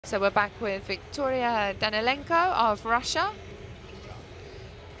So we're back with Viktoriia Danilenko of Russia.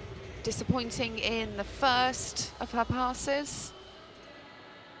 Disappointing in the first of her passes.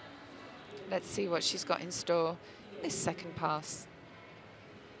 Let's see what she's got in store this second pass.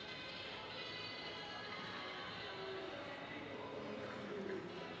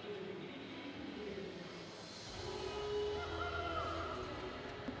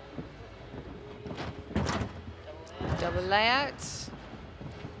 Double layout.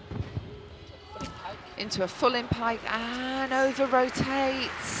 Into a full in pike and over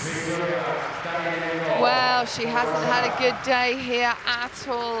rotates. Well, she hasn't had a good day here at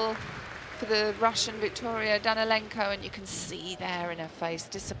all for the Russian Viktoriia Danilenko, and you can see there in her face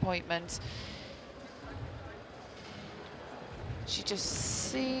disappointment. She just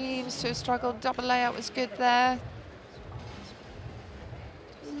seems to have struggled. Double layout was good there.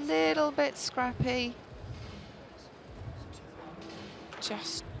 Little bit scrappy.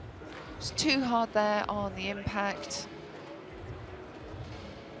 Just too hard there on the impact.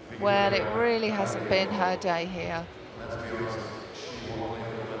 Well, it really hasn't been her day here. Let's be honest, she won't play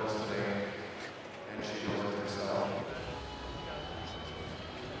for the medals today, and she knows it herself.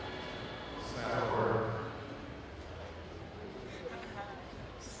 Snap forward.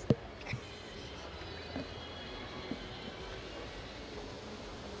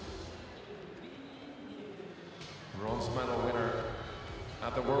 Bronze medal winner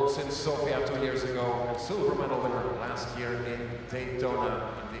at the World since Sofia 2 years ago, and silver medal winner last year in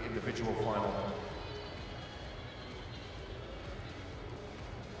Daytona in the individual final.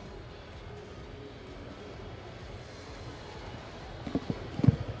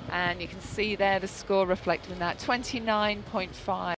 And you can see there the score reflecting that, 29.5.